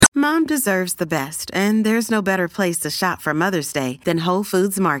Mom deserves the best, and there's no better place to shop for Mother's Day than Whole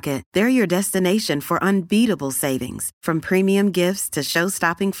Foods Market. They're your destination for unbeatable savings, from premium gifts to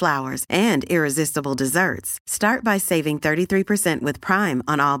show-stopping flowers and irresistible desserts. Start by saving 33% with Prime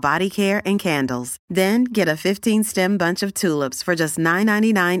on all body care and candles. Then get a 15-stem bunch of tulips for just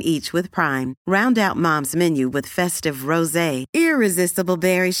 $9.99 each with Prime. Round out Mom's menu with festive rosé, irresistible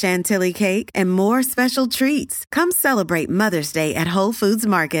berry chantilly cake, and more special treats. Come celebrate Mother's Day at Whole Foods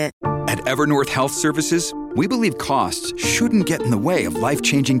Market. At Evernorth Health Services, we believe costs shouldn't get in the way of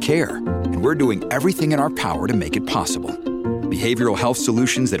life-changing care, and we're doing everything in our power to make it possible. Behavioral health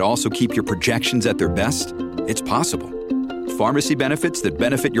solutions that also keep your projections at their best? It's possible. Pharmacy benefits that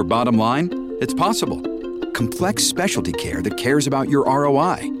benefit your bottom line? It's possible. Complex specialty care that cares about your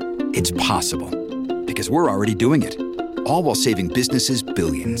ROI? It's possible. Because we're already doing it. All while saving businesses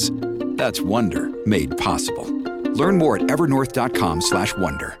billions. That's Wonder made possible. Learn more at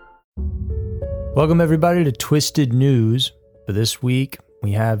evernorth.com/wonder. Welcome everybody to Twisted News. For this week,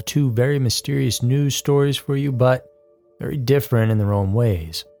 we have two very mysterious news stories for you, but very different in their own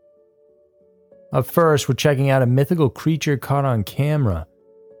ways. Up first, we're checking out a mythical creature caught on camera,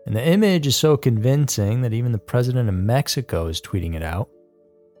 and the image is so convincing that even the president of Mexico is tweeting it out.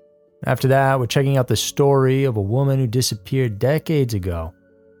 After that, we're checking out the story of a woman who disappeared decades ago,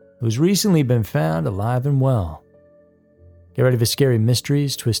 who's recently been found alive and well. Get ready for Scary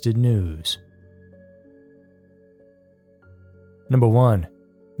Mysteries, Twisted News. Number 1.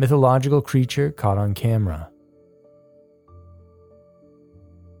 Mythological creature caught on camera.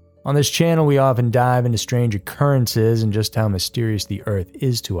 On this channel, we often dive into strange occurrences and just how mysterious the Earth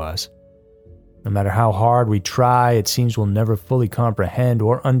is to us. No matter how hard we try, it seems we'll never fully comprehend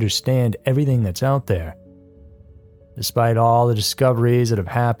or understand everything that's out there. Despite all the discoveries that have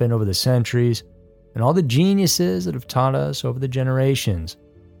happened over the centuries, and all the geniuses that have taught us over the generations,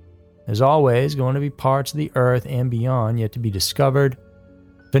 there's always going to be parts of the Earth and beyond yet to be discovered,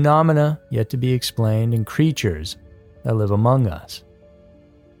 phenomena yet to be explained, and creatures that live among us.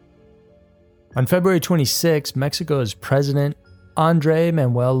 On February 26, Mexico's President Andrés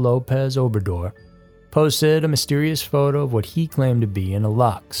Manuel López Obrador posted a mysterious photo of what he claimed to be an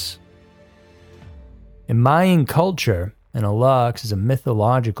Aluxe. In Mayan culture, an Aluxe is a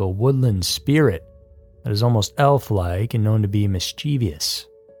mythological woodland spirit that is almost elf-like and known to be mischievous.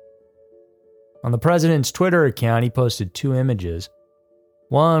 On the president's Twitter account, he posted two images.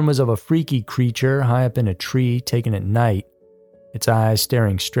 One was of a freaky creature high up in a tree taken at night, its eyes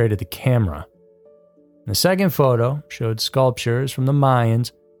staring straight at the camera. The second photo showed sculptures from the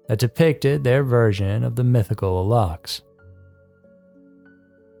Mayans that depicted their version of the mythical Aluxe.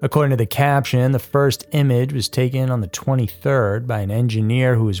 According to the caption, the first image was taken on the 23rd by an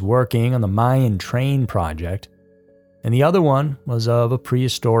engineer who was working on the Mayan train project, and the other one was of a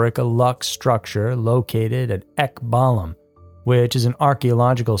prehistoric Aluxe structure located at Ekbalam, which is an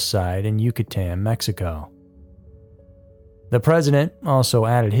archaeological site in Yucatan, Mexico. The president also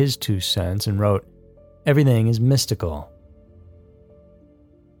added his 2 cents and wrote, "Everything is mystical."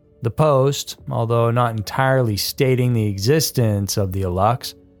 The post, although not entirely stating the existence of the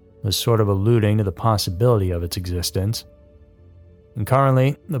Aluxe, was sort of alluding to the possibility of its existence. And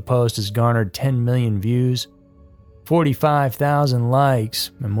currently, the post has garnered 10 million views, 45,000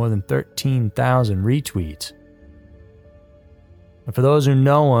 likes, and more than 13,000 retweets. And for those who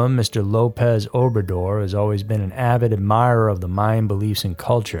know him, Mr. López Obrador has always been an avid admirer of the Mayan beliefs and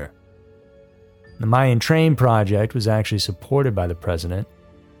culture. The Mayan train project was actually supported by the president.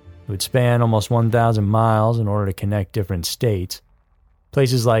 It would span almost 1,000 miles in order to connect different states.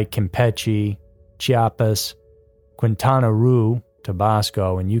 Places like Campeche, Chiapas, Quintana Roo,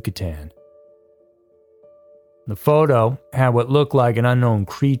 Tabasco, and Yucatan. The photo had what looked like an unknown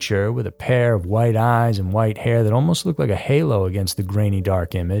creature with a pair of white eyes and white hair that almost looked like a halo against the grainy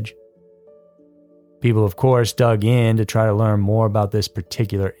dark image. People, of course, dug in to try to learn more about this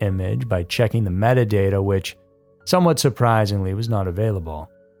particular image by checking the metadata, which, somewhat surprisingly, was not available.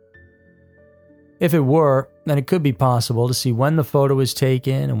 If it were, then it could be possible to see when the photo was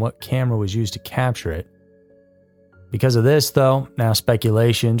taken and what camera was used to capture it. Because of this, though, now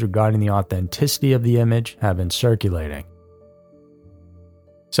speculations regarding the authenticity of the image have been circulating.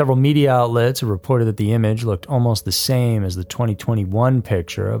 Several media outlets have reported that the image looked almost the same as the 2021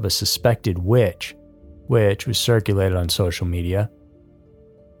 picture of a suspected witch, which was circulated on social media.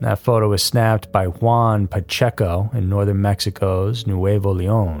 That photo was snapped by Juan Pacheco in northern Mexico's Nuevo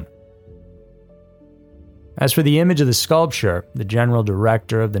León. As for the image of the sculpture, the general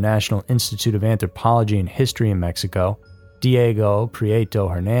director of the National Institute of Anthropology and History in Mexico, Diego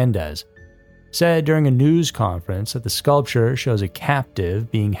Prieto Hernandez, said during a news conference that the sculpture shows a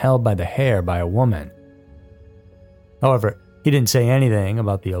captive being held by the hair by a woman. However, he didn't say anything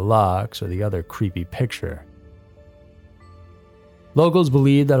about the Aluxe or the other creepy picture. Locals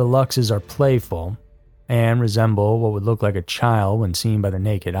believe that Aluxes are playful and resemble what would look like a child when seen by the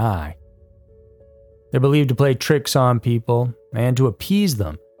naked eye. They're believed to play tricks on people, and to appease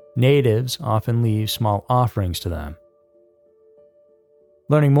them, natives often leave small offerings to them.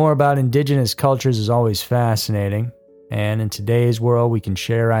 Learning more about indigenous cultures is always fascinating, and in today's world we can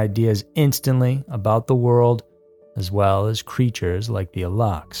share ideas instantly about the world as well as creatures like the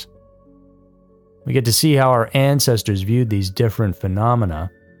Aluxe. We get to see how our ancestors viewed these different phenomena,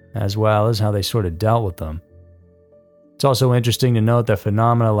 as well as how they sort of dealt with them. It's also interesting to note that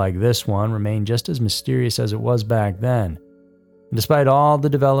phenomena like this one remain just as mysterious as it was back then. And despite all the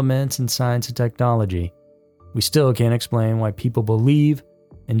developments in science and technology, we still can't explain why people believe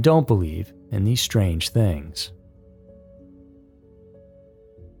and don't believe in these strange things.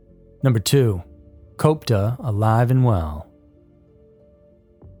 Number 2. Copta alive and well.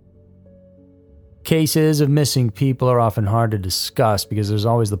 Cases of missing people are often hard to discuss because there's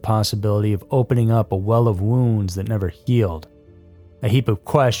always the possibility of opening up a well of wounds that never healed, a heap of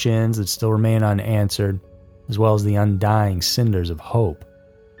questions that still remain unanswered, as well as the undying cinders of hope.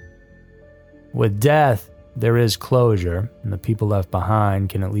 With death, there is closure, and the people left behind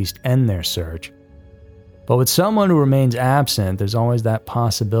can at least end their search. But with someone who remains absent, there's always that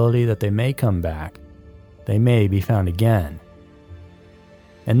possibility that they may come back. They may be found again.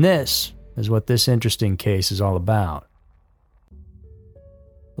 And this is what this interesting case is all about.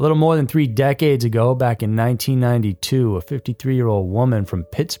 A little more than 3 decades ago, back in 1992, a 53-year-old woman from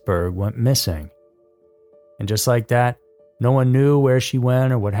Pittsburgh went missing. And just like that, no one knew where she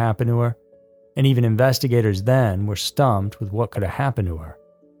went or what happened to her, and even investigators then were stumped with what could have happened to her.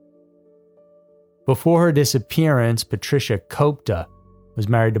 Before her disappearance, Patricia Copta was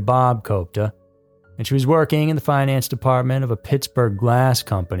married to Bob Copta, and she was working in the finance department of a Pittsburgh glass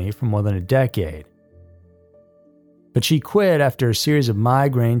company for more than a decade. But she quit after a series of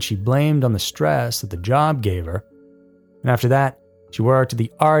migraines she blamed on the stress that the job gave her, and after that, she worked at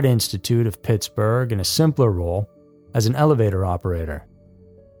the Art Institute of Pittsburgh in a simpler role as an elevator operator.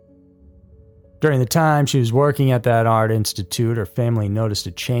 During the time she was working at that Art Institute, her family noticed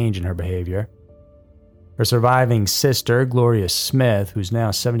a change in her behavior. Her surviving sister, Gloria Smith, who's now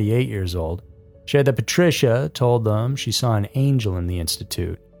 78 years old, shared that Patricia told them she saw an angel in the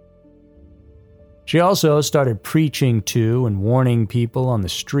institute. She also started preaching to and warning people on the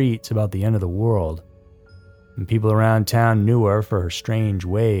streets about the end of the world, and people around town knew her for her strange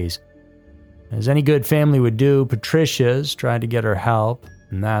ways. As any good family would do, Patricia's tried to get her help,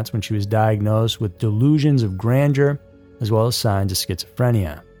 and that's when she was diagnosed with delusions of grandeur as well as signs of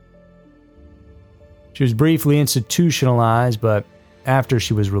schizophrenia. She was briefly institutionalized, but after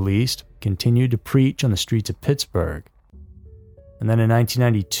she was released, continued to preach on the streets of Pittsburgh. And then in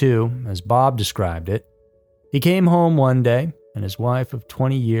 1992, as Bob described it, he came home one day and his wife of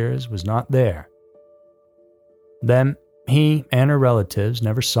 20 years was not there. Then he and her relatives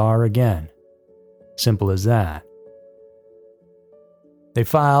never saw her again. Simple as that. They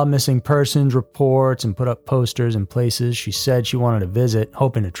filed missing persons reports and put up posters in places she said she wanted to visit,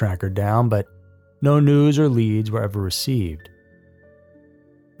 hoping to track her down, but no news or leads were ever received.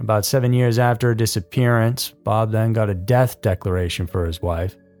 About 7 years after her disappearance, Bob then got a death declaration for his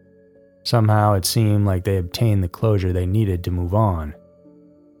wife. Somehow it seemed like they obtained the closure they needed to move on.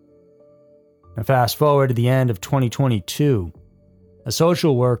 Now fast forward to the end of 2022. A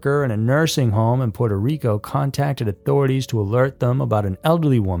social worker in a nursing home in Puerto Rico contacted authorities to alert them about an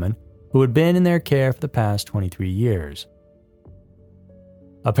elderly woman who had been in their care for the past 23 years.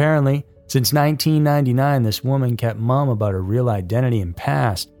 Apparently, since 1999, this woman kept mum about her real identity and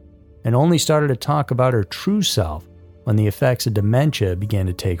past, and only started to talk about her true self when the effects of dementia began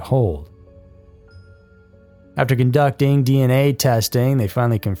to take hold. After conducting DNA testing, they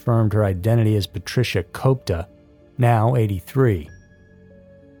finally confirmed her identity as Patricia Copta, now 83.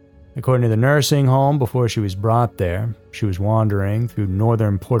 According to the nursing home, before she was brought there, she was wandering through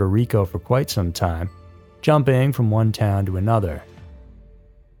northern Puerto Rico for quite some time, jumping from one town to another.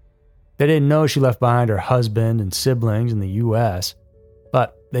 They didn't know she left behind her husband and siblings in the U.S.,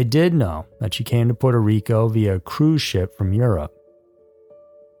 but they did know that she came to Puerto Rico via a cruise ship from Europe.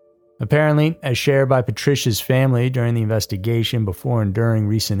 Apparently, as shared by Patricia's family during the investigation before and during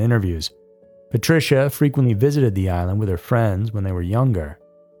recent interviews, Patricia frequently visited the island with her friends when they were younger.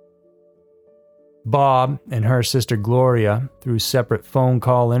 Bob and her sister Gloria, through separate phone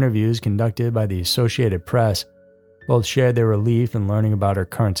call interviews conducted by the Associated Press, both shared their relief in learning about her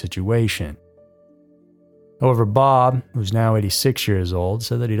current situation. However, Bob, who's now 86 years old,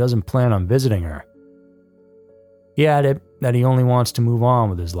 said that he doesn't plan on visiting her. He added that he only wants to move on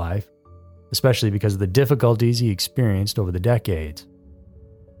with his life, especially because of the difficulties he experienced over the decades.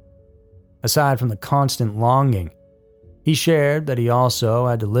 Aside from the constant longing, he shared that he also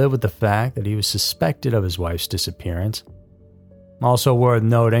had to live with the fact that he was suspected of his wife's disappearance. Also worth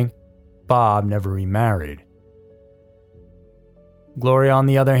noting, Bob never remarried. Gloria, on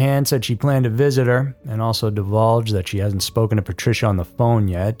the other hand, said she planned to visit her and also divulged that she hasn't spoken to Patricia on the phone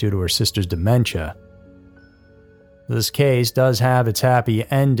yet due to her sister's dementia. This case does have its happy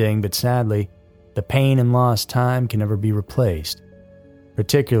ending, but sadly, the pain and lost time can never be replaced,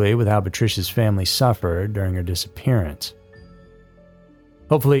 particularly with how Patricia's family suffered during her disappearance.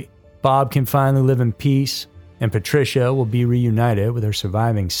 Hopefully, Bob can finally live in peace, and Patricia will be reunited with her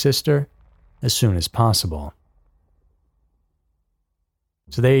surviving sister as soon as possible.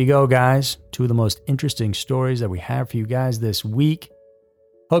 So there you go, guys. 2 of the most interesting stories that we have for you guys this week.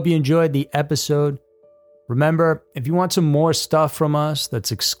 Hope you enjoyed the episode. Remember, if you want some more stuff from us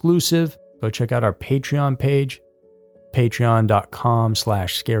that's exclusive, go check out our Patreon page,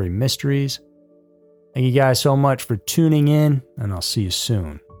 patreon.com/scarymysteries. Thank you guys so much for tuning in, and I'll see you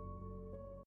soon.